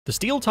The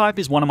Steel type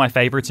is one of my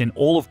favourites in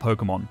all of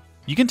Pokemon.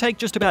 You can take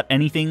just about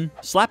anything,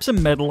 slap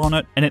some metal on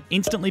it, and it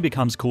instantly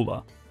becomes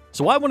cooler.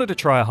 So I wanted to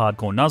try a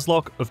hardcore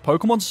Nuzlocke of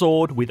Pokemon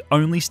Sword with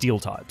only Steel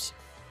types.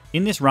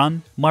 In this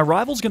run, my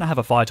rival's going to have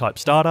a Fire-type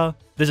starter,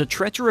 there's a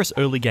treacherous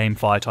early game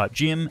Fire-type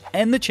gym,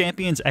 and the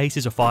champion's ace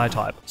is a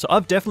Fire-type, so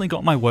I've definitely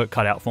got my work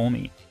cut out for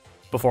me.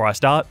 Before I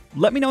start,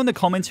 let me know in the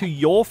comments who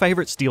your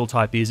favourite Steel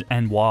type is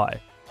and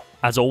why.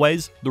 As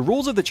always, the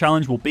rules of the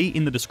challenge will be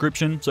in the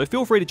description, so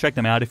feel free to check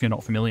them out if you're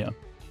not familiar.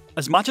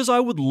 As much as I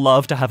would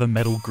love to have a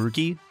Metal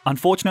Grookey,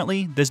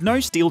 unfortunately, there's no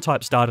Steel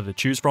type starter to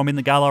choose from in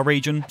the Galar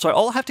region, so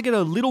I'll have to get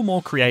a little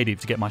more creative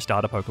to get my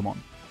starter Pokemon.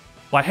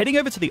 By heading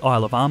over to the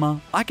Isle of Armor,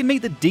 I can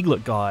meet the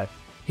Diglett guy.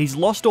 He's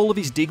lost all of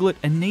his Diglett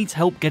and needs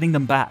help getting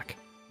them back.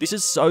 This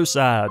is so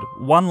sad.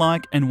 1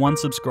 like and 1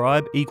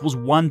 subscribe equals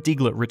 1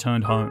 Diglett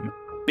returned home.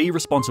 Be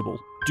responsible.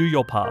 Do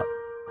your part.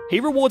 He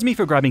rewards me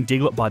for grabbing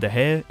Diglett by the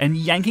hair and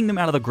yanking them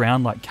out of the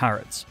ground like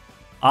carrots.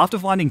 After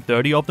finding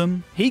 30 of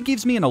them, he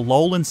gives me an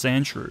Alolan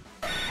Sandshrew.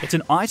 It's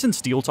an Ice and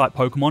Steel type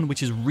Pokemon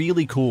which is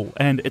really cool,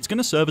 and it's going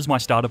to serve as my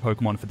starter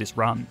Pokemon for this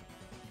run.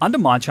 Under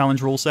my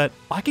challenge rule set,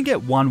 I can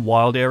get 1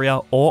 Wild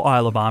Area or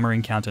Isle of Armor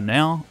encounter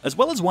now, as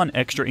well as 1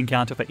 extra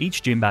encounter for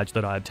each gym badge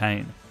that I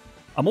obtain.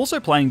 I'm also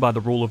playing by the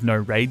rule of no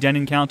Raid Den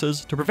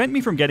encounters to prevent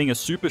me from getting a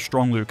super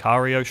strong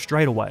Lucario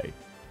straight away.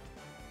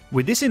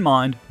 With this in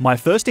mind, my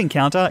first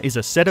encounter is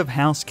a set of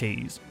house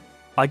keys.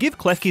 I give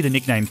Klefki the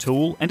nickname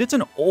Tool, and it's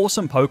an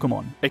awesome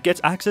Pokemon. It gets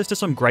access to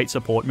some great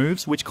support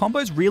moves, which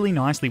combos really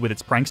nicely with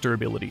its Prankster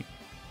ability.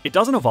 It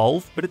doesn't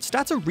evolve, but its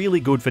stats are really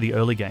good for the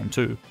early game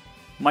too.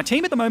 My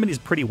team at the moment is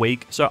pretty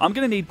weak, so I'm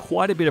going to need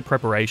quite a bit of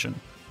preparation.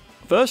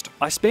 First,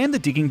 I spam the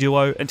Digging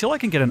Duo until I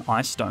can get an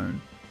Ice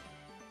Stone.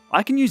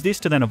 I can use this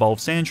to then evolve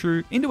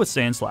Sandshrew into a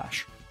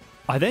Sandslash.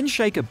 I then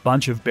shake a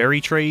bunch of berry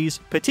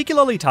trees,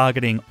 particularly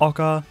targeting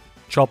Ochre,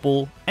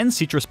 Chople, and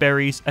Citrus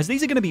Berries, as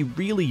these are going to be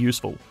really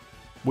useful.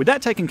 With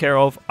that taken care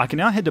of, I can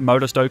now head to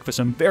Motorstoke for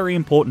some very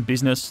important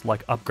business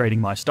like upgrading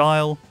my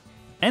style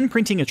and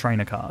printing a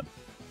trainer card.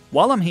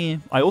 While I'm here,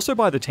 I also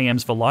buy the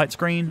TMs for Light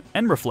Screen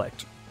and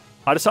Reflect.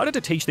 I decided to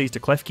teach these to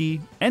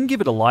Klefki and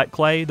give it a Light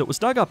Clay that was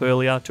dug up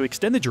earlier to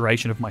extend the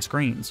duration of my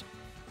screens.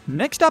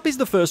 Next up is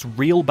the first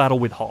real battle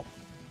with Hop.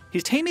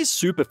 His team is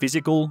super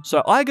physical,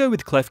 so I go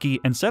with Klefki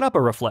and set up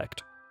a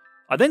Reflect.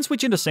 I then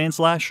switch into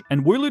Sandslash,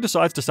 and Wooloo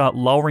decides to start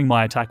lowering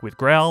my attack with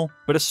Growl,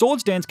 but a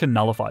Swords Dance can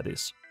nullify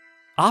this.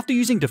 After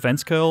using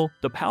Defense Curl,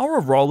 the power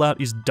of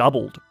Rollout is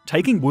doubled,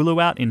 taking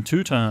Wooloo out in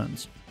 2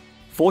 turns.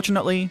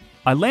 Fortunately,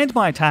 I land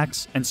my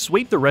attacks and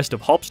sweep the rest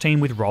of Hop's team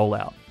with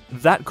Rollout.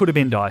 That could have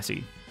been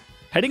dicey.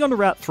 Heading on to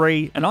Route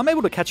 3, and I'm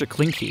able to catch a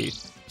Klink here.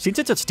 Since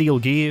it's a Steel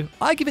Gear,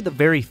 I give it the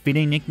very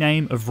fitting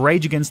nickname of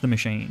Rage Against the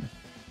Machine.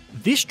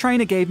 This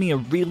trainer gave me a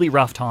really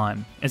rough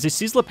time, as his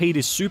Sizzlipede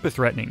is super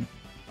threatening.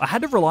 I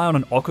had to rely on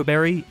an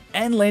Ockerberry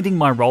and landing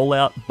my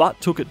Rollout,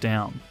 but took it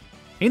down.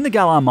 In the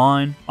Galar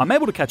Mine, I'm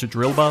able to catch a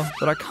Drillbur,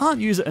 but I can't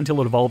use it until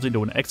it evolves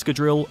into an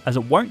Excadrill, as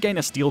it won't gain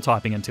a Steel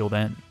typing until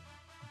then.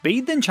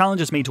 Bede then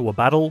challenges me to a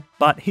battle,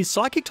 but his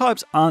Psychic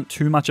types aren't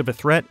too much of a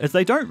threat as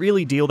they don't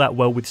really deal that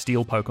well with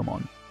Steel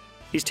Pokemon.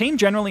 His team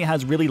generally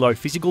has really low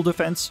physical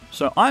defense,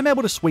 so I'm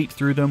able to sweep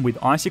through them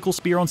with Icicle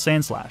Spear on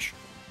Sandslash.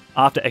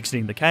 After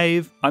exiting the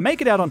cave, I make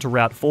it out onto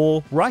Route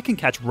 4 where I can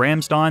catch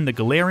Ramstein the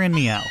Galarian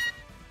Meowth.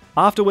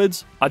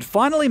 Afterwards, I'd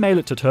finally made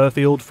it to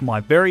Turfield for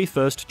my very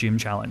first gym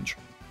challenge.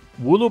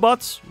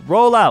 Wooloobuts,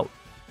 roll out!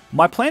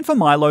 My plan for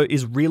Milo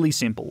is really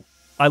simple.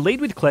 I lead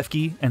with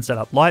Klefki and set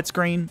up Light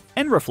Screen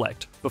and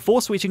Reflect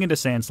before switching into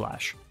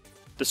Sandslash.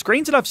 The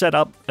screens that I've set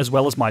up, as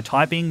well as my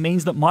typing,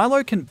 means that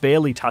Milo can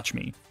barely touch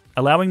me,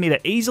 allowing me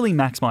to easily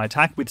max my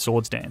attack with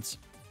Swords Dance.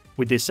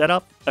 With this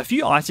setup, a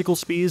few Icicle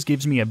Spears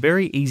gives me a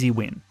very easy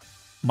win.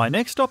 My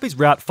next stop is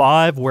Route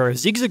 5 where a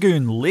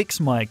Zigzagoon licks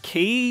my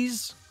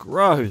keys.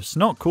 Gross,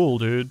 not cool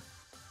dude.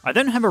 I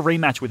then have a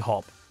rematch with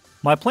Hop.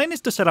 My plan is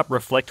to set up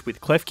Reflect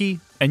with Klefki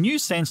and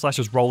use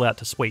Sandslash's Rollout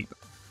to sweep.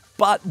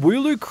 But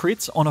Wooloo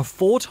crits on a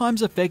 4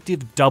 times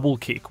effective double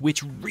kick,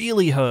 which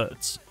really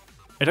hurts.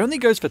 It only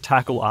goes for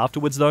tackle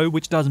afterwards though,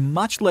 which does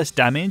much less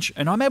damage,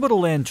 and I'm able to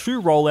land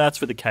 2 Rollouts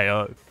for the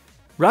KO.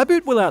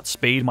 Raboot will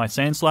outspeed my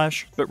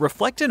Sandslash, but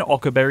Reflect and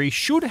Ockerberry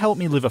should help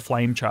me live a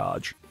Flame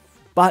Charge.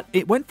 But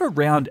it went for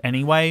round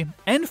anyway,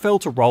 and fell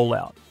to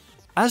Rollout,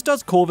 as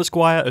does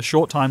Corvisquire a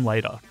short time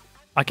later.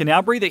 I can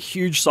now breathe a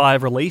huge sigh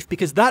of relief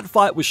because that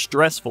fight was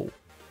stressful.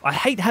 I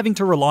hate having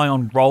to rely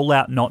on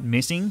Rollout not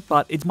missing,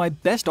 but it's my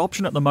best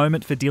option at the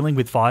moment for dealing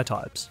with fire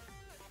types.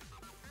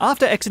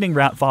 After exiting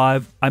Route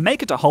 5, I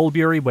make it to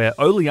Holbury where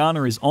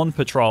Oleana is on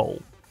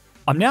patrol.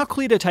 I'm now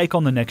clear to take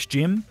on the next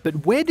gym,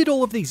 but where did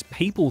all of these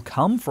people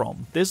come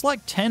from? There's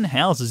like 10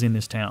 houses in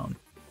this town.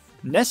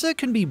 Nessa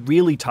can be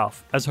really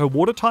tough as her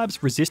water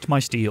types resist my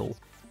steel.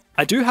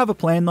 I do have a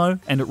plan though,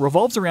 and it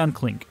revolves around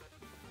Klink.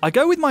 I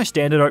go with my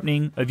standard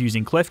opening of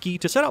using Klefki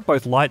to set up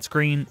both Light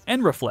Screen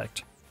and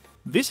Reflect.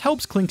 This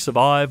helps Klink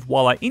survive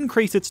while I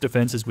increase its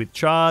defenses with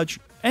Charge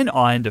and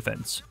Iron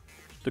Defense.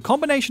 The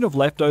combination of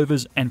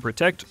Leftovers and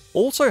Protect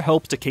also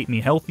helps to keep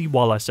me healthy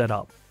while I set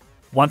up.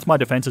 Once my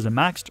defenses are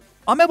maxed,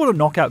 I'm able to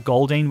knock out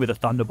Goldeen with a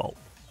Thunderbolt.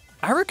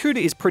 Arrokuda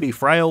is pretty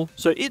frail,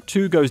 so it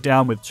too goes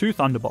down with 2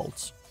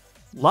 Thunderbolts.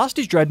 Last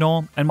is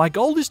Dreadnought, and my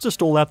goal is to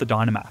stall out the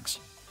Dynamax.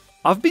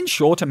 I've been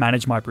sure to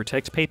manage my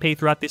Protect PP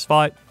throughout this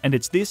fight, and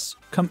it's this,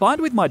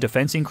 combined with my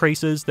defense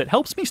increases, that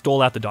helps me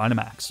stall out the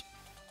Dynamax.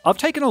 I've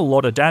taken a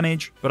lot of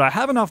damage, but I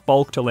have enough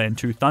bulk to land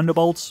 2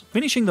 Thunderbolts,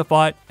 finishing the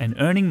fight and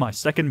earning my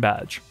second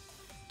badge.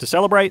 To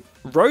celebrate,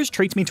 Rose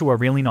treats me to a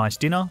really nice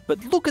dinner,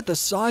 but look at the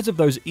size of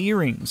those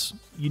earrings.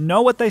 You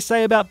know what they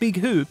say about big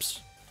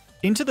hoops.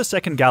 Into the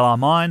second Galar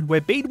Mine,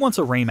 where Bede wants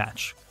a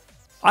rematch.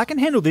 I can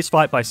handle this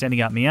fight by sending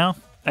out Meowth,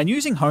 and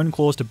using Hone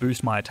Claws to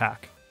boost my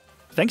attack.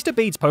 Thanks to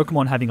Bede's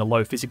Pokemon having a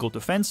low physical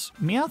defense,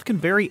 Meowth can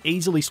very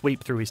easily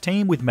sweep through his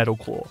team with Metal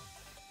Claw.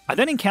 I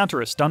then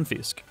encounter a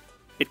Stunfisk.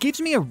 It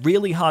gives me a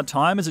really hard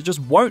time as it just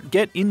won't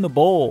get in the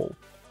ball.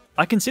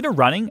 I consider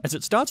running as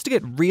it starts to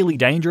get really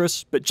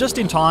dangerous, but just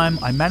in time,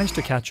 I managed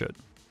to catch it.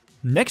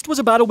 Next was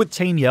a battle with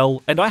Team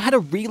Yell, and I had a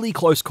really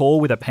close call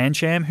with a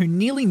Pancham who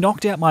nearly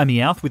knocked out my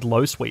Meowth with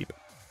Low Sweep.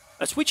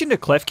 A switch into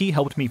Klefki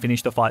helped me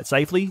finish the fight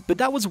safely, but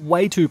that was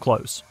way too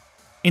close.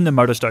 In the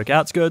Motorstoke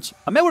outskirts,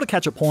 I'm able to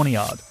catch a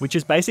Pawniard, which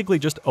is basically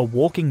just a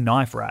walking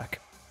knife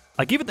rack.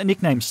 I give it the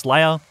nickname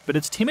Slayer, but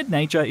its timid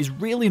nature is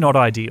really not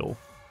ideal.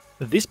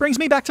 This brings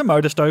me back to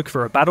Motorstoke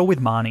for a battle with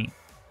Marnie.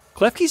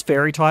 Klefki's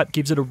Fairy type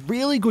gives it a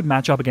really good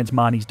matchup against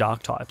Marnie's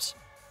Dark types.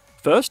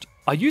 First,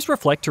 I use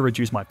Reflect to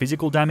reduce my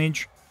physical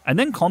damage, and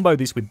then combo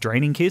this with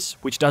Draining Kiss,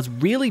 which does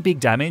really big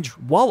damage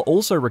while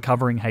also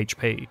recovering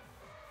HP.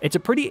 It's a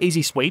pretty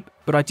easy sweep,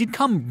 but I did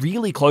come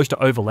really close to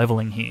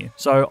overleveling here,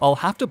 so I'll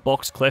have to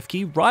box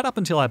Klefki right up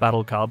until I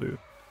battle Kabu.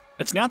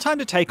 It's now time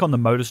to take on the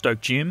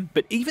Motorstoke Gym,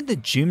 but even the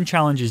Gym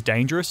challenge is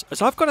dangerous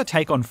as I've got to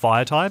take on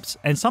Fire types,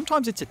 and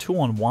sometimes it's a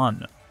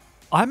 2-on-1.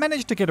 I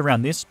managed to get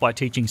around this by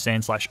teaching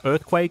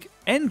Sand/Earthquake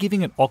and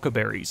giving it Occa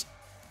Berries.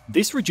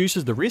 This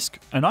reduces the risk,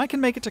 and I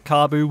can make it to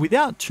Kabu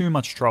without too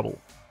much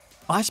trouble.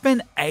 I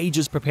spent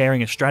ages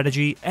preparing a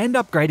strategy and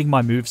upgrading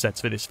my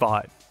movesets for this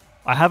fight.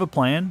 I have a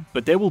plan,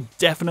 but there will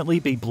definitely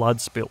be blood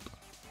spilt.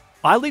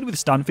 I lead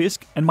with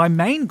Stunfisk, and my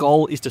main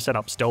goal is to set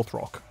up Stealth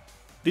Rock.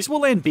 This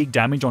will land big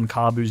damage on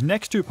Kabu's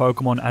next 2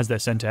 Pokemon as they're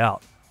sent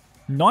out.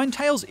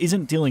 Ninetales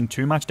isn't dealing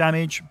too much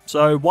damage,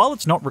 so while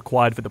it's not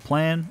required for the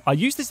plan, I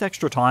use this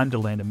extra time to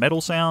land a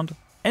Metal Sound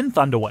and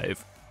Thunder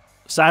Wave.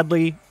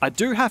 Sadly, I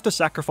do have to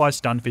sacrifice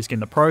Stunfisk in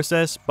the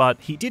process, but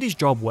he did his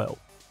job well.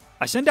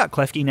 I send out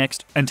Klefki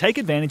next, and take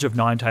advantage of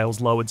Ninetales'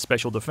 lowered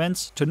special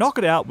defense to knock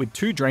it out with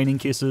 2 Draining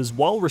Kisses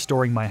while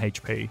restoring my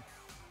HP.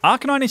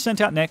 Arcanine is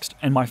sent out next,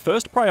 and my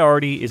first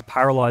priority is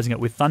paralysing it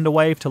with Thunder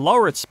Wave to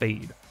lower its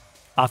speed.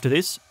 After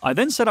this, I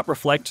then set up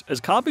Reflect as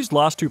Kabu's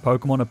last 2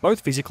 Pokemon are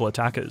both physical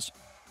attackers.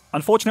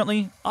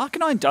 Unfortunately,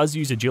 Arcanine does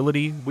use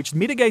Agility, which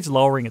mitigates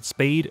lowering its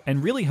speed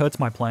and really hurts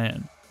my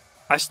plan.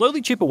 I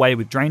slowly chip away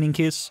with Draining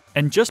Kiss,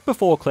 and just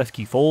before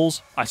Klefki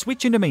falls, I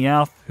switch into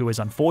Meowth, who is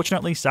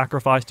unfortunately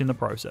sacrificed in the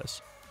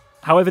process.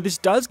 However, this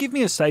does give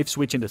me a safe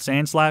switch into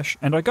Sandslash,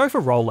 and I go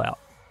for Rollout.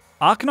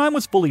 Arcanine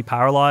was fully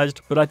paralysed,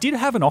 but I did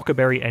have an Occa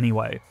Berry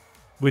anyway.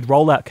 With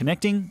Rollout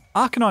connecting,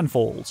 Arcanine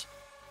falls.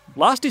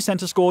 Last is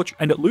Centiskorch,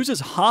 and it loses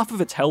half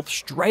of its health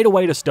straight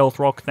away to Stealth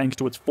Rock thanks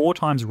to its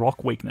 4x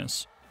Rock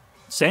weakness.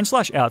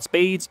 Sandslash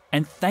outspeeds,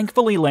 and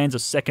thankfully lands a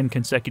second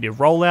consecutive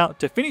rollout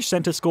to finish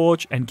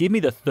Centiskorch and give me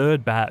the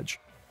 3rd badge.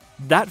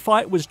 That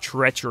fight was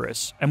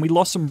treacherous, and we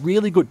lost some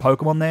really good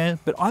Pokemon there,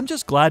 but I'm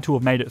just glad to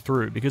have made it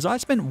through because I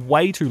spent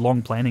way too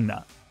long planning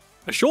that.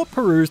 A short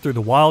peruse through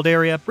the wild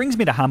area brings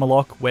me to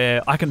Hammerlock,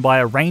 where I can buy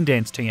a Rain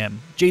Dance TM.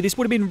 Gee, this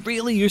would have been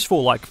really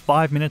useful like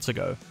 5 minutes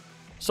ago.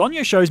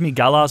 Sonia shows me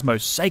Galar's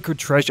most sacred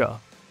treasure,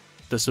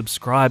 the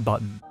subscribe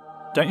button.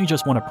 Don't you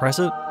just want to press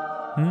it?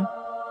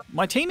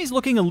 My team is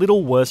looking a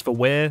little worse for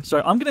wear, so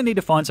I'm going to need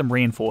to find some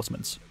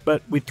reinforcements.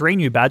 But with 3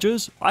 new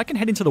badges, I can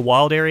head into the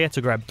wild area to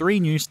grab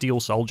 3 new Steel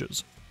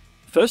Soldiers.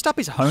 First up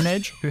is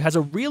Honedge, who has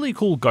a really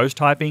cool ghost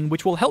typing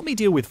which will help me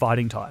deal with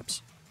fighting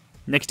types.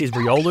 Next is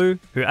Riolu,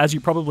 who as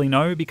you probably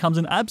know becomes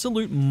an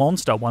absolute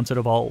monster once it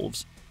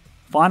evolves.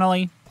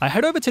 Finally, I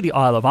head over to the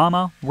Isle of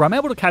Armor, where I'm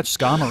able to catch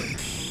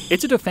Skarmory.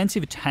 It's a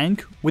defensive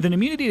tank with an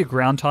immunity to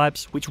ground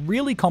types which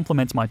really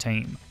complements my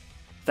team.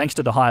 Thanks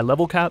to the high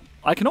level cap,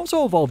 I can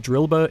also evolve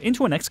Drillbur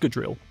into an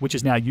Excadrill, which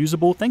is now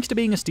usable thanks to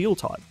being a Steel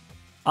type.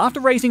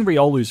 After raising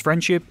Riolu's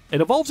friendship,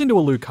 it evolves into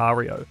a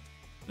Lucario.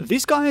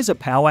 This guy is a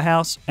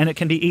powerhouse, and it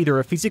can be either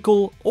a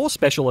physical or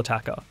special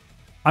attacker.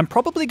 I'm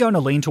probably going to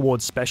lean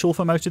towards special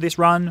for most of this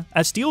run,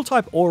 as Steel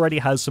type already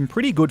has some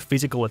pretty good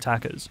physical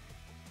attackers.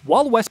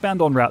 While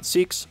westbound on Route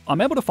 6, I'm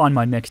able to find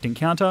my next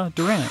encounter,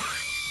 Durant.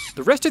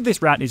 The rest of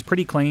this route is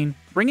pretty clean,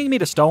 bringing me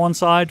to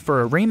Stow-on-Side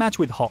for a rematch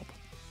with Hop.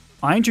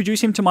 I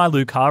introduce him to my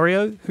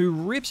Lucario, who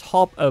rips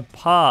Hop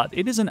apart.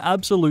 It is an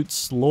absolute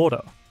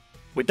slaughter.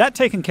 With that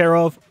taken care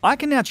of, I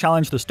can now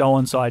challenge the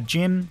Stow-on-Side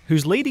gym,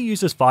 whose leader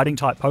uses fighting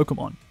type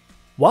Pokemon.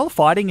 While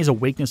fighting is a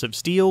weakness of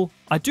Steel,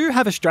 I do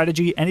have a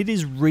strategy and it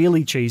is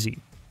really cheesy.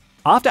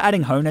 After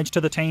adding Honedge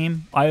to the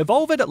team, I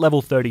evolve it at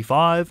level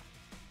 35,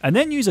 and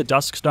then use a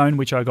Duskstone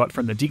which I got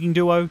from the Digging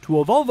Duo to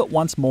evolve it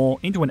once more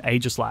into an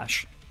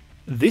Aegislash.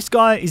 This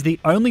guy is the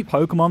only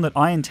Pokemon that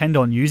I intend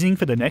on using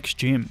for the next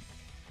gym.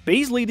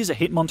 B's lead is a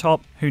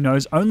Hitmontop who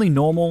knows only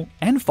normal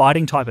and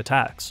fighting type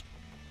attacks.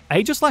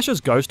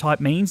 Aegislash's Ghost type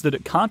means that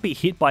it can't be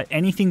hit by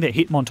anything that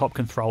Hitmontop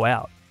can throw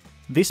out.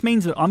 This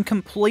means that I'm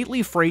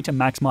completely free to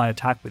max my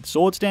attack with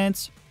Swords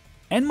Dance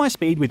and my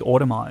speed with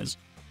Automize.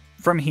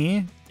 From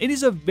here, it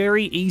is a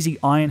very easy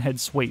Iron Head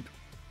sweep.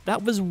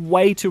 That was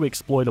way too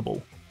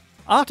exploitable.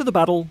 After the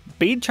battle,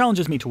 Bede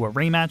challenges me to a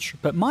rematch,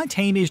 but my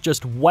team is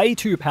just way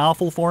too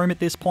powerful for him at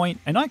this point,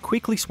 and I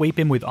quickly sweep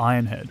him with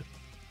Iron Head.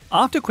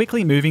 After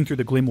quickly moving through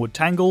the Glimwood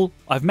Tangle,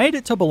 I've made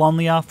it to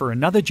Bolonlia for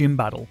another gym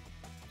battle.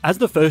 As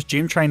the first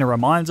gym trainer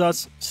reminds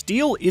us,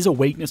 Steel is a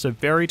weakness of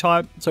Fairy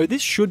type, so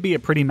this should be a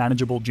pretty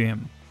manageable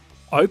gym.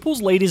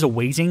 Opal's lead is a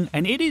Weezing,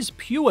 and it is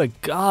pure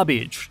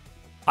garbage.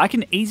 I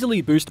can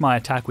easily boost my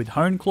attack with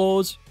Hone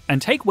Claws,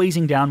 and take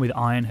Weezing down with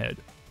Iron Head.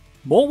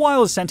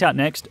 Mawile is sent out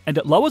next, and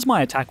it lowers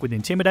my attack with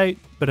Intimidate,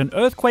 but an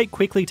Earthquake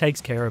quickly takes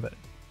care of it.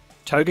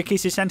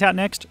 Togekiss is sent out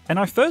next, and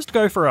I first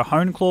go for a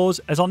Hone Claws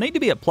as I'll need to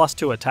be at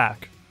 +2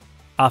 attack.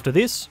 After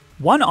this,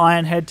 one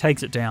Iron Head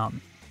takes it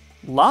down.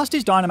 Last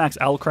is Dynamax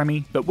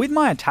Alcremie, but with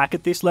my attack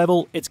at this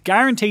level, it's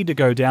guaranteed to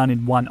go down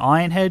in one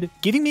Iron Head,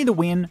 giving me the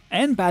win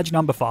and badge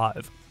number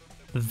 5.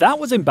 That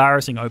was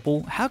embarrassing,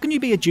 Opal. How can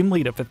you be a gym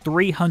leader for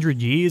 300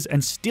 years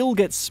and still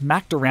get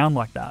smacked around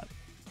like that?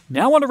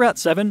 Now on to Route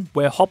 7,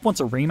 where Hop wants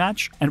a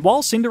rematch, and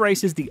while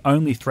Cinderace is the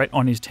only threat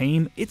on his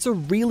team, it's a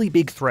really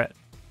big threat.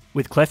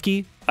 With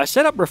Klefki, I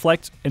set up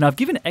Reflect, and I've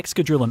given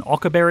Excadrill an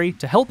Occa Berry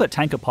to help it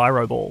tank a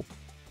Pyro Ball.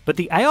 But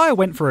the AI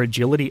went for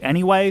agility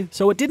anyway,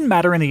 so it didn't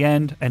matter in the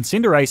end, and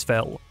Cinderace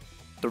fell.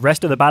 The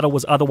rest of the battle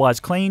was otherwise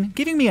clean,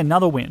 giving me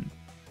another win.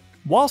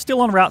 While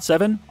still on Route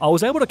 7, I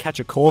was able to catch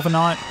a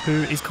Corviknight,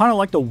 who is kind of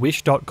like the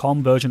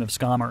Wish.com version of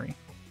Skarmory.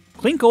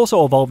 Klink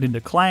also evolved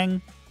into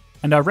Clang,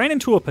 and I ran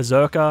into a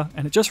Berserker,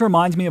 and it just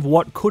reminds me of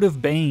what could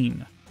have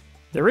been.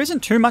 There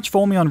isn't too much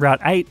for me on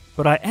Route 8,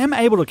 but I am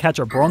able to catch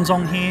a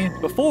Bronzong here,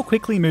 before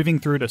quickly moving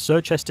through to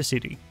Circhester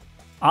City.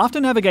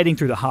 After navigating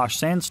through the harsh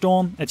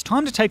sandstorm, it's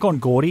time to take on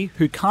Gordy,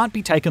 who can't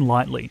be taken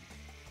lightly.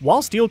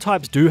 While Steel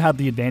types do have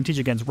the advantage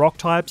against Rock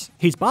types,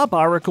 his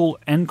Barbaracle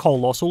and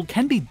Colossal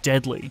can be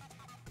deadly.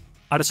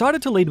 I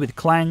decided to lead with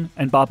Clang,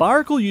 and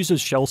Barbaracle uses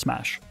Shell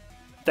Smash.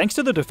 Thanks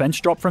to the defense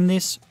drop from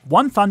this,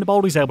 one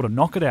Thunderbolt is able to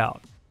knock it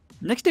out.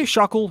 Next is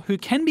Shuckle, who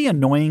can be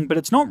annoying, but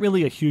it's not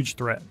really a huge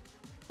threat.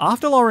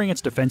 After lowering its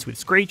defense with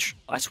Screech,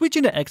 I switch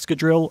into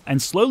Excadrill and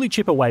slowly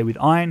chip away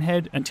with Iron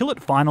Head until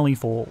it finally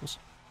falls.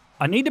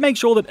 I need to make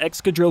sure that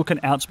Excadrill can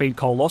outspeed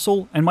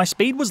Colossal, and my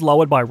speed was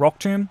lowered by Rock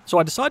Tomb, so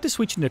I decided to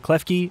switch into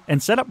Klefki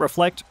and set up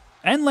Reflect,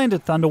 and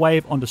landed Thunder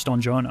Wave onto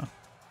Stonjourner.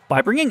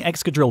 By bringing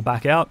Excadrill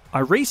back out, I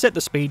reset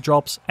the speed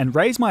drops and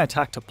raise my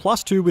attack to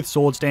 +2 with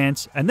Swords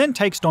Dance, and then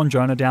take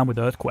Stonjourner down with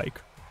Earthquake.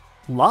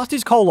 Last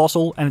is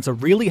Colossal, and it's a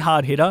really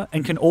hard hitter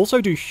and can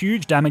also do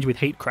huge damage with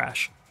Heat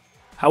Crash.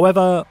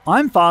 However,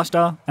 I'm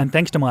faster, and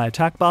thanks to my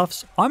attack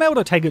buffs, I'm able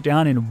to take it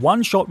down in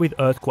one shot with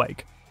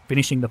Earthquake,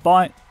 finishing the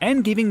fight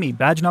and giving me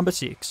badge number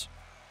 6.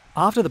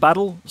 After the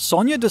battle,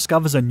 Sonia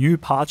discovers a new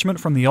parchment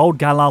from the old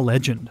Galar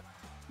legend.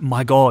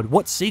 My god,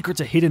 what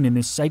secrets are hidden in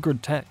this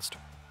sacred text?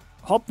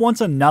 Hop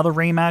wants another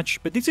rematch,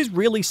 but this is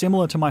really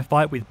similar to my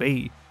fight with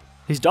B.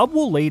 His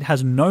double lead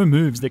has no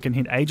moves that can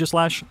hit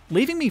Aegislash,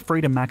 leaving me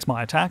free to max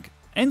my attack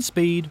and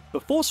speed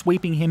before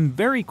sweeping him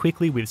very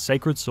quickly with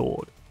Sacred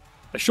Sword.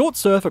 A short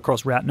surf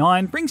across Route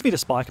 9 brings me to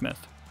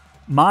Spikemuth.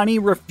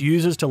 Marnie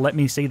refuses to let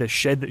me see the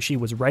shed that she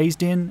was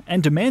raised in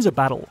and demands a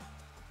battle.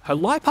 Her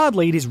Liepard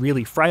lead is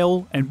really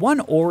frail, and one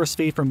Aura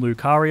Sphere from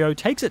Lucario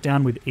takes it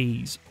down with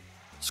ease.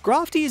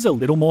 Scrafty is a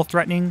little more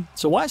threatening,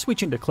 so I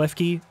switch into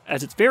Klefki,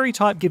 as its Fairy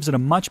type gives it a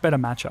much better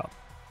matchup.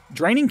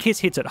 Draining Kiss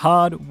hits it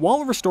hard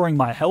while restoring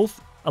my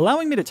health,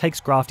 allowing me to take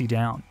Scrafty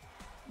down.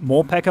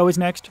 Morpeko is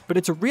next, but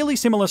it's a really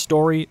similar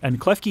story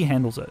and Klefki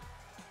handles it.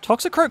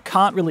 Toxicroak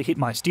can't really hit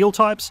my Steel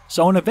types,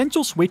 so an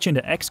eventual switch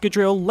into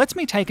Excadrill lets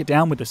me take it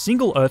down with a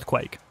single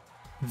Earthquake.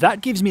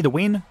 That gives me the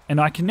win, and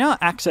I can now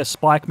access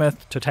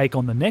Spikemuth to take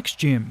on the next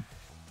gym.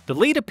 The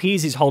lead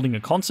appears he's holding a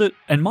concert,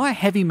 and my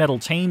heavy metal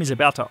team is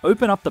about to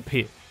open up the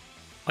pit.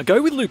 I go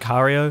with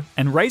Lucario,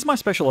 and raise my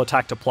special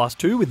attack to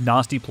 +2 with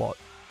Nasty Plot.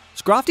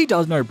 Scrafty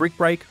does no Brick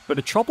Break, but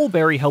a Troupple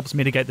Berry helps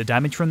mitigate the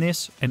damage from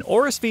this, and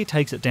Aura Sphere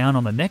takes it down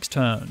on the next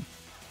turn.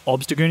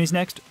 Obstagoon is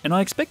next, and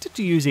I expect it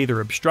to use either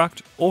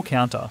Obstruct or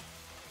Counter.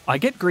 I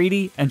get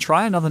greedy and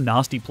try another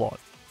Nasty Plot.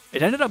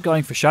 It ended up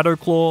going for Shadow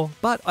Claw,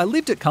 but I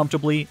lived it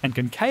comfortably and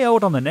can KO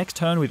it on the next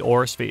turn with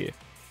Aura Sphere.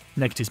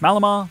 Next is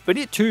Malamar, but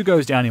it too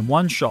goes down in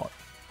one shot.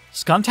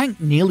 Skuntank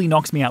nearly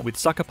knocks me out with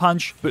Sucker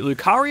Punch, but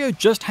Lucario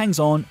just hangs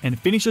on and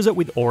finishes it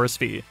with Aura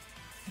Sphere.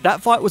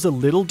 That fight was a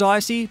little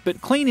dicey,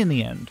 but clean in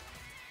the end.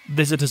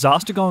 There's a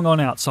disaster going on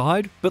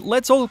outside, but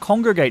let's all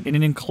congregate in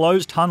an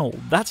enclosed tunnel.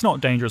 That's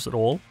not dangerous at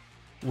all.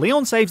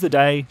 Leon saves the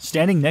day,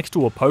 standing next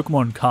to a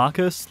Pokemon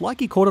carcass like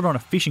he caught it on a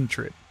fishing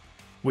trip.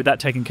 With that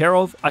taken care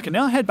of, I can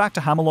now head back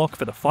to Hammerlock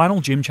for the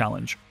final gym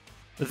challenge.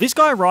 This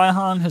guy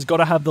Raihan has got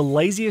to have the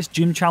laziest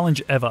gym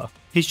challenge ever.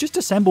 He's just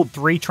assembled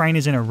 3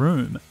 trainers in a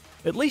room.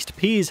 At least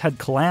Piers had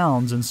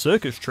clowns and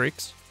circus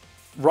tricks.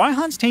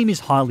 Raihan's team is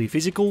highly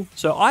physical,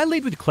 so I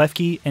lead with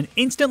Klefki and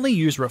instantly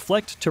use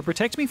Reflect to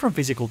protect me from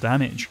physical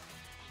damage.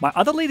 My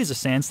other lead is a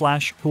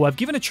Sandslash, who I've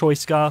given a Choice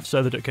Scarf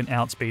so that it can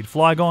outspeed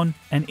Flygon,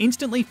 and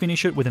instantly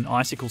finish it with an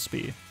Icicle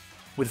Spear.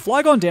 With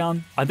Flygon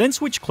down, I then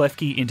switch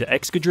Klefki into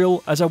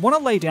Excadrill as I want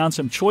to lay down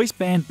some Choice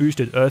Band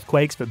boosted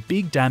Earthquakes for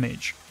big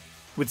damage.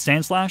 With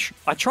Sandslash,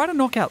 I try to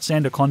knock out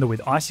Sandaconda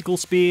with Icicle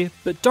Spear,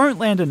 but don't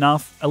land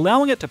enough,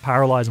 allowing it to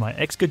paralyze my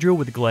Excadrill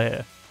with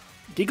Glare.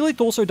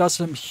 Diglett also does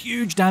some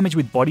huge damage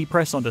with Body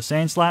Press onto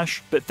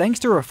Sandslash, but thanks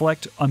to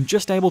Reflect, I'm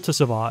just able to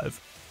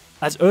survive.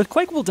 As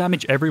Earthquake will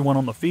damage everyone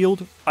on the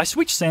field, I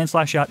switch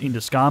Sandslash out into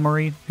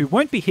Skarmory, who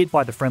won't be hit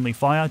by the friendly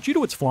fire due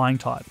to its flying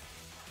type.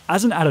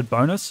 As an added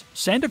bonus,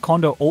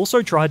 Sandaconda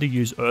also tried to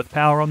use Earth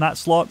Power on that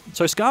slot,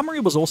 so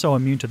Skarmory was also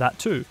immune to that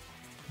too.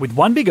 With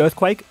one big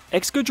Earthquake,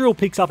 Excadrill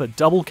picks up a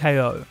double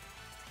KO.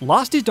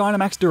 Last is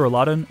Dynamax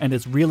Duraludon, and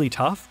it's really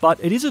tough,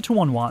 but it is a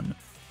 2-on-1.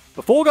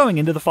 Before going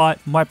into the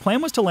fight, my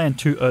plan was to land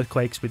 2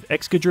 Earthquakes with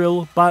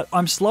Excadrill, but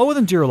I'm slower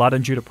than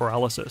Duraludon due to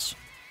paralysis.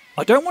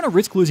 I don't want to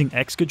risk losing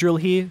Excadrill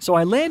here, so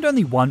I land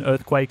only 1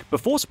 Earthquake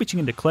before switching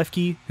into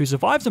Klefki, who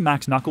survives a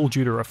Max Knuckle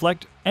due to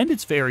Reflect and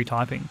its Fairy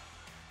typing.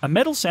 A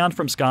Metal Sound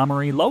from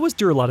Skarmory lowers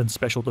Duraludon's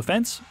special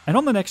defense, and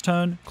on the next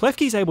turn,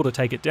 Klefki's able to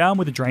take it down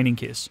with a Draining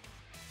Kiss.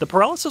 The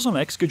paralysis on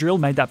Excadrill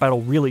made that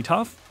battle really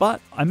tough,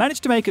 but I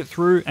managed to make it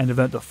through and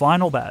event the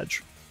final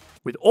badge.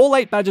 With all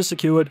 8 badges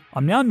secured,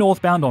 I'm now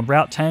northbound on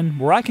Route 10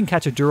 where I can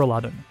catch a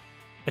Duraludon.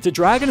 It's a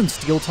Dragon and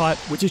Steel type,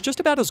 which is just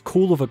about as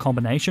cool of a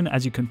combination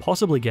as you can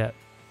possibly get.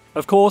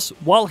 Of course,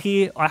 while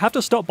here, I have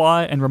to stop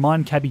by and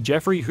remind Cabby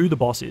Jeffrey who the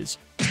boss is.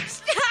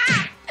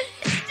 Stop!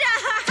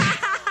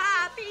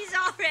 Stop! He's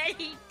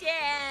already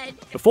dead!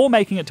 Before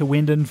making it to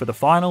Wyndon for the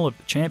final of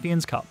the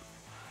Champions Cup.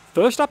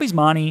 First up is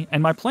Marnie,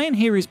 and my plan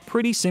here is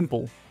pretty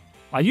simple.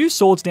 I use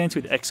Swords Dance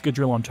with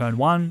Excadrill on turn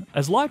 1,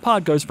 as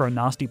Liepard goes for a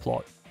nasty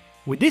plot.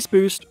 With this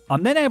boost,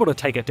 I'm then able to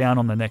take it down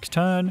on the next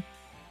turn,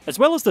 as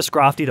well as the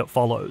Scrafty that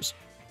follows.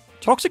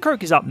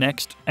 Toxicroak is up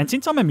next, and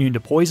since I'm immune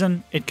to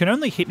poison, it can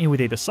only hit me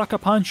with either Sucker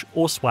Punch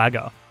or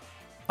Swagger.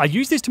 I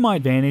use this to my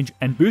advantage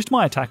and boost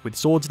my attack with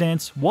Swords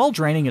Dance while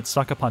draining its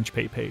Sucker Punch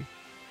PP.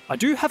 I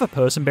do have a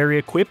Person Berry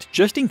equipped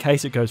just in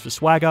case it goes for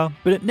Swagger,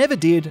 but it never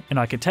did, and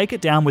I can take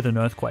it down with an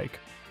Earthquake.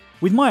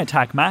 With my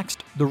attack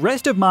maxed, the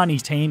rest of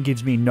Marnie's team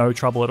gives me no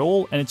trouble at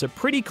all, and it's a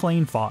pretty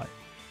clean fight.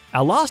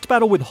 Our last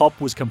battle with Hop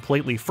was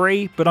completely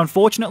free, but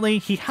unfortunately,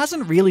 he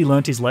hasn't really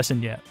learnt his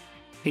lesson yet.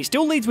 He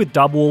still leads with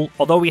Double,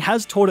 although he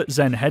has taught it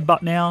Zen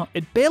Headbutt now,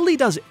 it barely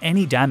does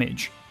any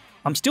damage.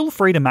 I'm still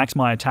free to max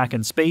my attack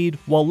and speed,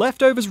 while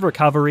Leftover's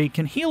Recovery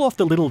can heal off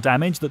the little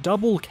damage that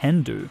Double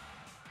can do.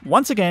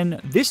 Once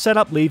again, this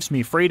setup leaves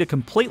me free to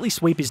completely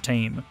sweep his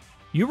team.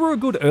 You were a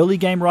good early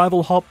game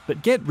rival, Hop,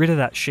 but get rid of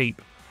that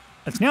sheep.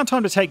 It's now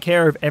time to take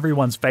care of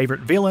everyone's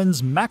favourite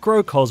villains,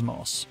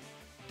 Macrocosmos.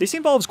 This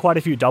involves quite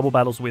a few double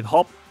battles with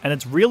Hop, and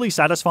it's really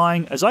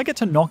satisfying as I get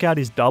to knock out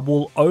his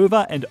double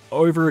over and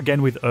over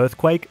again with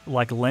Earthquake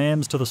like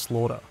lambs to the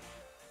slaughter.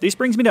 This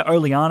brings me to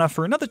Oleana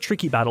for another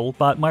tricky battle,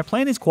 but my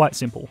plan is quite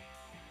simple.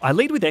 I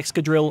lead with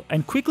Excadrill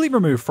and quickly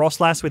remove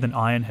Frostlass with an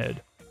Iron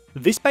Head.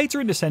 This baits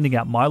her into sending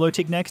out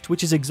Milotic next,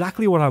 which is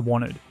exactly what I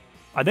wanted.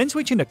 I then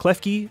switch into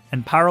Klefki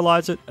and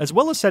paralyze it, as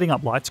well as setting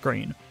up Light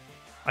Screen.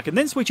 I can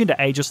then switch into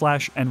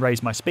Aegislash and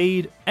raise my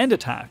speed and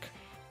attack.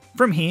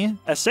 From here,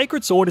 a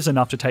Sacred Sword is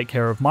enough to take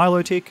care of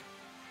Milotic,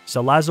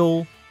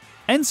 Salazzle,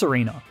 and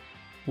Serena.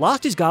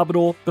 Last is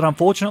Garbodor, but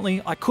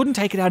unfortunately I couldn't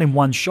take it out in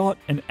one shot,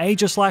 and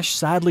Aegislash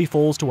sadly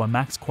falls to a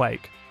Max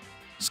Quake.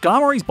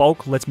 Skarmory's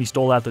bulk lets me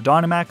stall out the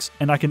Dynamax,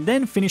 and I can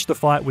then finish the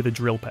fight with a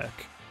Drill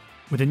Peck.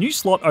 With a new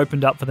slot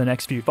opened up for the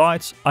next few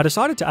fights, I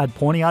decided to add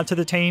Pawniard to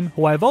the team,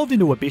 who I evolved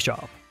into a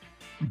Bisharp.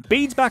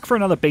 Bede's back for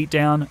another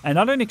beatdown, and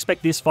I don't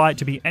expect this fight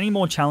to be any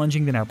more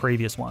challenging than our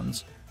previous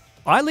ones.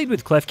 I lead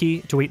with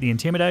Klefki to eat the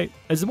Intimidate,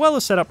 as well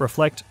as set up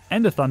Reflect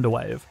and a Thunder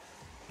Wave.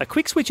 A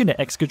quick switch into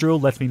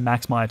Excadrill lets me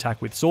max my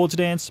attack with Swords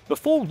Dance,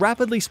 before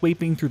rapidly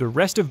sweeping through the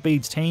rest of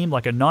Bede's team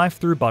like a knife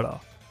through butter.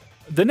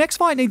 The next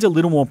fight needs a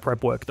little more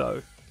prep work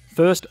though.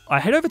 First, I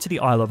head over to the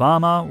Isle of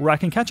Armor, where I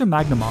can catch a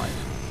Magnemite.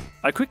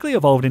 I quickly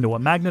evolved into a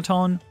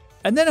Magneton,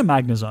 and then a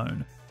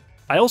Magnezone.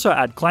 I also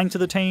add Clang to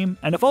the team,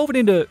 and evolve it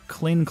into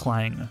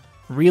Clinclang.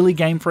 Really,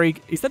 Game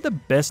Freak, is that the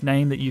best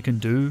name that you can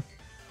do?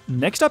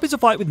 Next up is a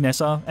fight with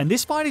Nessa, and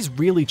this fight is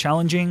really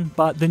challenging,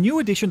 but the new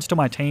additions to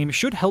my team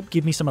should help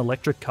give me some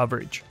electric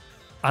coverage.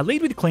 I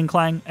lead with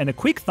Clinclang, and a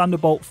quick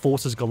Thunderbolt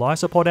forces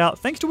Golisopod out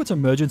thanks to its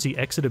emergency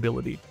exit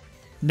ability.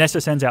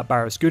 Nessa sends out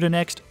Barrascuda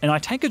next, and I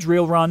take a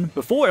Drill Run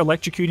before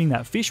electrocuting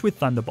that fish with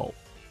Thunderbolt.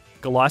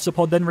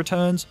 Golisopod then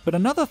returns, but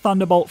another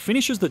Thunderbolt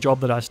finishes the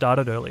job that I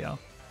started earlier.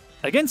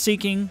 Again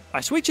seeking,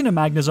 I switch into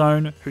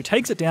Magnezone, who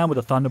takes it down with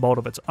a Thunderbolt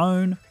of its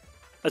own,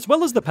 as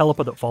well as the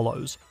Pelipper that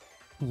follows.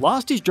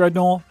 Last is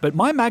Dreadnought, but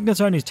my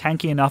Magnezone is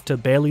tanky enough to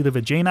barely live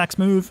a G-Max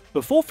move,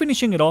 before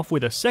finishing it off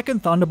with a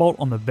second Thunderbolt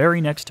on the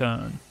very next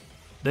turn.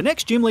 The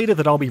next gym leader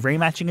that I'll be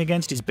rematching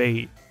against is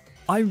B.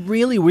 I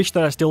really wish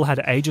that I still had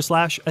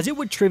Aegislash, as it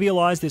would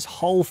trivialise this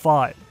whole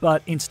fight,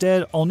 but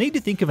instead I'll need to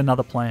think of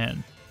another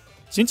plan.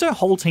 Since our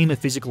whole team are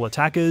physical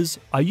attackers,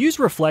 I use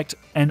Reflect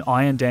and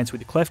Iron Dance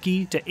with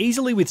Klefki to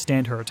easily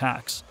withstand her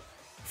attacks.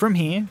 From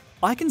here,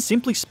 I can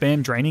simply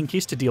spam Draining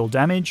Kiss to deal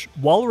damage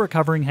while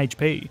recovering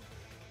HP.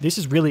 This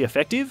is really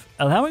effective,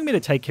 allowing me to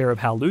take care of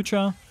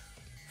Howlucha,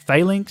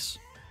 Phalanx,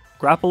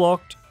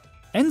 Grapple-Locked,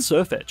 and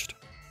Surfetched.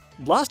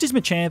 Last is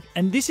Machamp,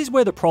 and this is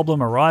where the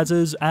problem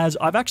arises, as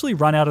I've actually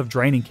run out of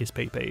Draining Kiss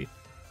PP.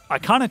 I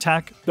can't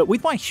attack, but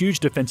with my huge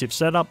defensive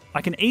setup,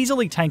 I can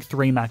easily tank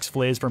 3 max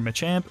flares from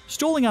Machamp,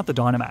 stalling out the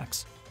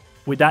Dynamax.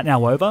 With that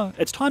now over,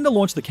 it's time to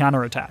launch the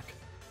counter attack.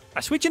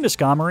 I switch into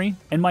Skarmory,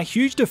 and my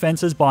huge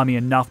defenses buy me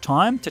enough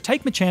time to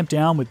take Machamp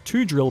down with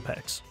 2 Drill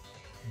Pecks.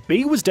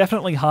 B was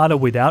definitely harder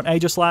without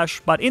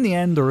Aegislash, but in the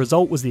end the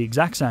result was the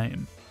exact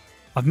same.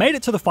 I've made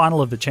it to the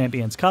final of the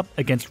Champions Cup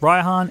against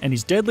Raihan and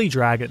his deadly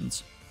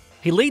dragons.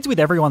 He leads with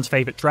everyone's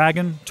favourite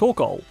dragon,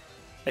 Torkoal.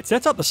 It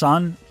sets up the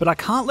sun, but I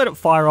can't let it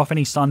fire off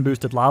any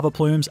sun-boosted lava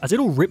plumes as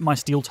it'll rip my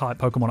Steel-type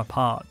Pokemon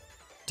apart.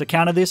 To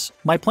counter this,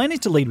 my plan is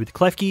to lead with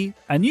Klefki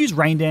and use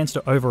Rain Dance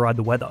to override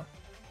the weather.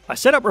 I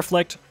set up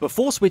Reflect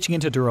before switching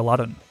into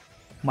Duraludon.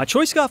 My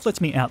Choice Scarf lets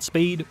me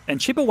outspeed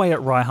and chip away at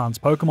Raihan's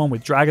Pokemon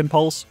with Dragon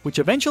Pulse, which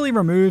eventually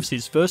removes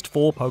his first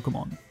 4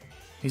 Pokemon.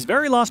 His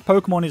very last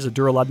Pokemon is a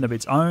Duraludon of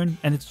its own,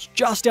 and it's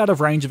just out of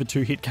range of a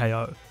 2-hit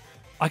KO.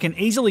 I can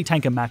easily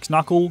tank a Max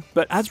Knuckle,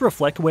 but as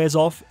Reflect wears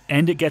off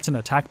and it gets an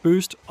attack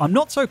boost, I'm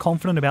not so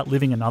confident about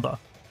living another.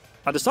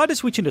 I decide to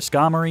switch into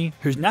Skarmory,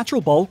 whose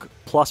Natural Bulk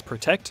plus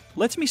Protect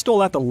lets me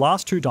stall out the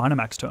last 2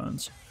 Dynamax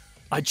turns.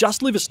 I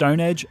just live a Stone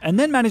Edge and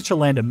then manage to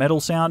land a Metal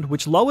Sound,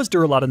 which lowers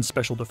Duraludon's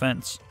special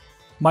defense.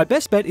 My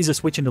best bet is a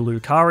switch into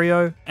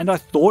Lucario, and I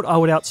thought I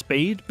would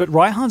outspeed, but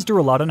Raihan's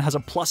Duraludon has a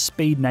plus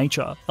speed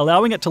nature,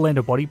 allowing it to land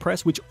a Body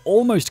Press which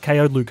almost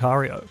KO'd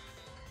Lucario.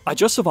 I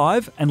just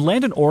survive and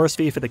land an Aura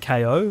Sphere for the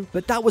KO,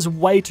 but that was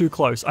way too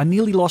close, I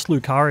nearly lost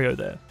Lucario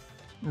there.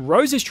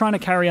 Rose is trying to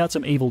carry out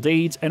some evil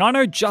deeds, and I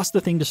know just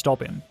the thing to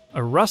stop him,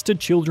 a rusted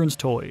children's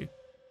toy.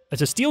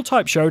 It's a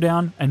Steel-type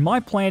showdown, and my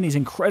plan is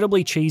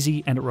incredibly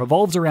cheesy and it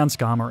revolves around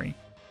Skarmory.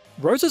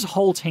 Rose's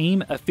whole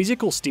team are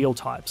physical Steel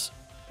types,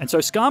 and so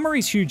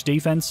Skarmory's huge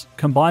defense,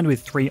 combined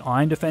with 3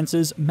 Iron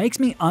defenses, makes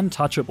me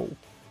untouchable.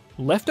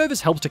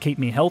 Leftovers helps to keep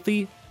me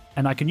healthy,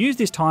 and I can use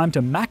this time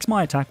to max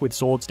my attack with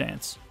Swords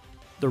Dance.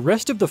 The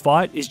rest of the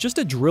fight is just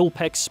a Drill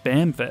Peck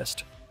spam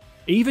fest.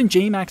 Even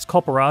G-Max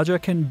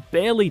Copperaja can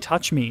barely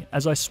touch me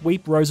as I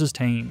sweep Rose's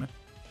team.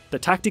 The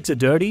tactics are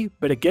dirty,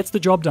 but it gets the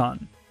job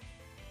done.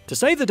 To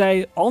save the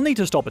day, I'll need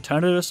to stop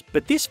Eternatus,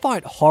 but this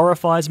fight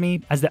horrifies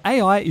me as the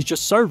AI is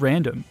just so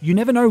random, you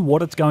never know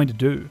what it's going to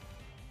do.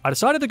 I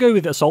decided to go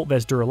with Assault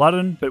Vest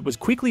Duraludon, but was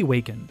quickly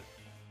weakened.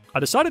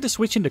 I decided to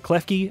switch into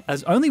Klefki,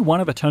 as only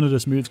one of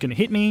Eternatus' moves can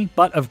hit me,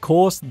 but of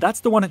course, that's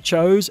the one it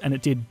chose, and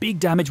it did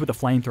big damage with a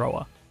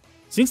Flamethrower.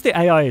 Since the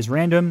AI is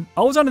random,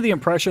 I was under the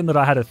impression that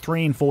I had a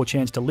 3 in 4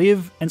 chance to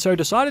live, and so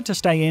decided to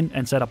stay in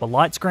and set up a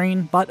light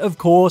screen, but of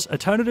course,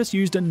 Eternatus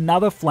used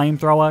another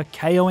Flamethrower,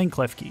 KOing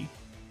Klefki.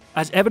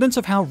 As evidence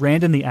of how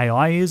random the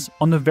AI is,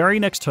 on the very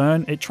next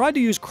turn, it tried to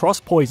use Cross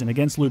Poison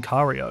against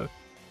Lucario.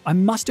 I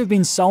must have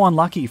been so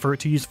unlucky for it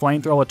to use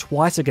Flamethrower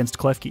twice against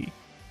Klefki.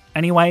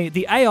 Anyway,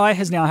 the AI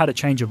has now had a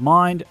change of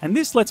mind, and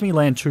this lets me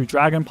land 2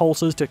 Dragon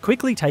Pulses to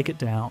quickly take it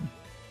down.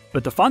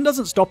 But the fun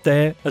doesn't stop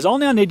there, as I'll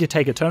now need to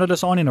take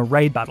Eternatus on in a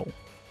raid battle.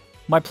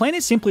 My plan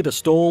is simply to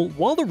stall,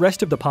 while the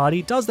rest of the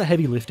party does the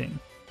heavy lifting.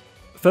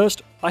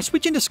 First, I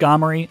switch into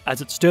Skarmory, as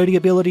its Sturdy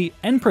ability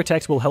and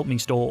Protect will help me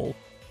stall.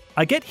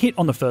 I get hit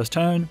on the first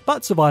turn,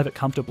 but survive it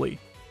comfortably.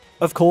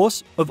 Of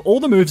course, of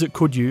all the moves it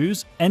could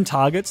use, and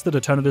targets that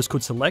Eternatus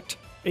could select,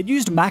 it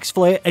used Max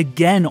Flare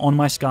again on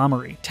my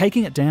Skarmory,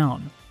 taking it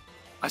down.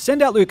 I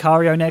send out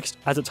Lucario next,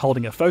 as it's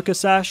holding a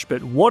Focus Sash,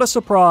 but what a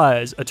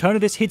surprise,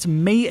 Eternatus hits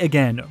me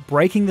again,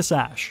 breaking the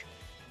sash.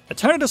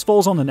 Eternatus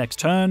falls on the next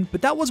turn,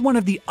 but that was one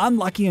of the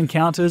unlucky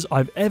encounters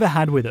I've ever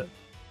had with it.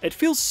 It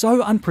feels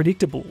so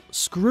unpredictable,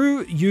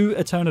 screw you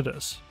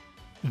Eternatus.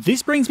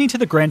 This brings me to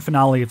the grand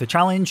finale of the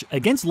challenge,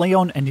 against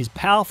Leon and his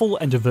powerful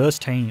and diverse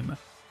team.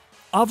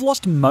 I've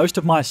lost most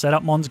of my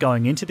setup mons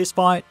going into this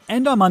fight,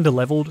 and I'm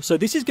underleveled, so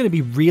this is going to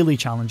be really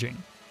challenging.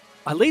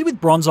 I lead with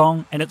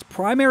Bronzong, and its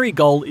primary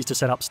goal is to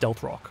set up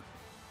Stealth Rock.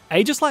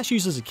 Aegislash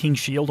uses a King's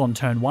Shield on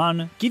turn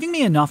 1, giving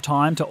me enough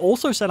time to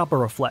also set up a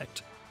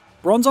Reflect.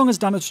 Bronzong has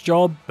done its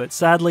job, but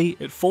sadly,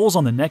 it falls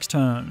on the next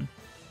turn.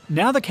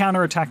 Now the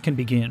counter attack can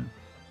begin.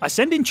 I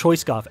send in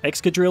Choice Scarf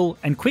Excadrill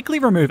and quickly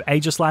remove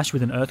Aegislash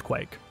with an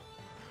Earthquake.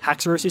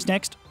 Haxorus is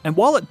next, and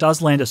while it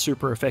does land a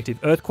super effective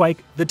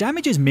Earthquake, the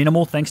damage is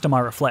minimal thanks to my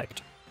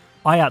Reflect.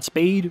 I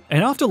outspeed,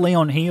 and after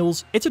Leon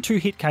heals, it's a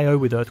 2-hit KO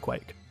with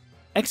Earthquake.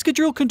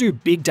 Excadrill can do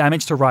big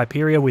damage to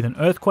Rhyperior with an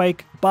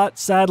Earthquake, but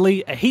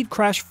sadly, a Heat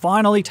Crash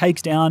finally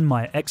takes down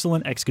my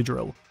excellent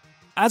Excadrill.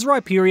 As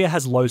Rhyperior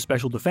has low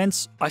special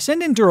defense, I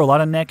send in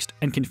Duraludon next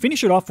and can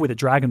finish it off with a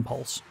Dragon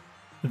Pulse.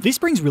 This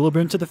brings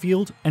Rillaboom to the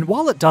field, and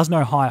while it does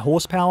no high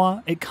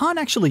horsepower, it can't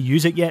actually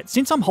use it yet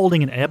since I'm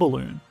holding an Air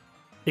Balloon.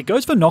 It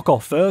goes for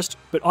knockoff first,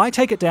 but I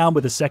take it down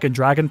with a second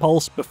Dragon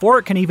Pulse before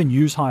it can even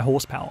use high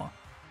horsepower.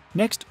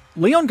 Next,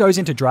 Leon goes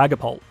into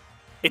Dragapult.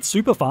 It's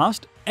super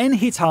fast and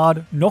hits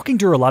hard, knocking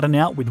Duraludon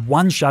out with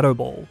one Shadow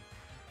Ball.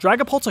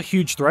 Dragapult's a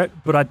huge threat,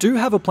 but I do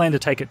have a plan to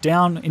take it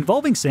down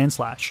involving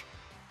Sandslash.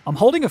 I'm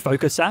holding a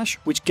Focus Sash,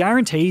 which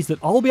guarantees that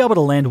I'll be able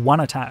to land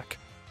one attack.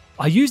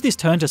 I use this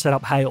turn to set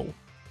up Hail.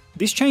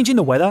 This change in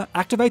the weather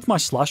activates my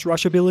Slush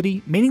Rush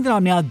ability, meaning that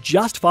I'm now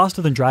just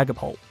faster than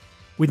Dragapult.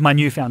 With my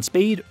newfound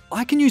speed,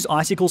 I can use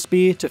Icicle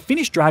Spear to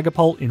finish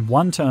Dragapult in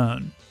one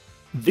turn.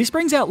 This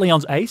brings out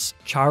Leon's ace,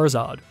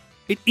 Charizard.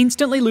 It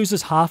instantly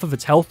loses half of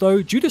its health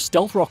though due to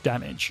Stealth Rock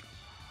damage.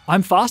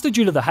 I'm faster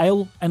due to the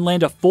Hail, and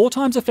land a 4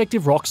 times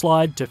effective Rock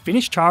Slide to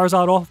finish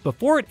Charizard off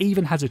before it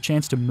even has a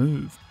chance to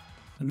move.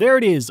 And there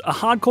it is, a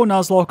hardcore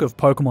Nuzlocke of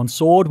Pokemon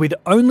Sword with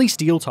only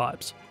Steel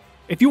types.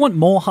 If you want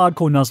more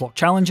hardcore Nuzlocke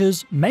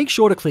challenges, make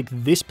sure to click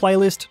this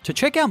playlist to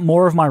check out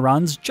more of my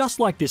runs just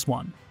like this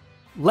one.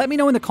 Let me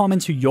know in the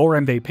comments who your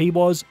MVP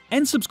was,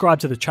 and subscribe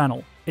to the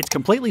channel. It's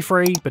completely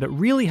free, but it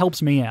really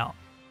helps me out.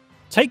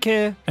 Take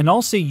care, and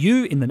I'll see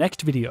you in the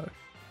next video.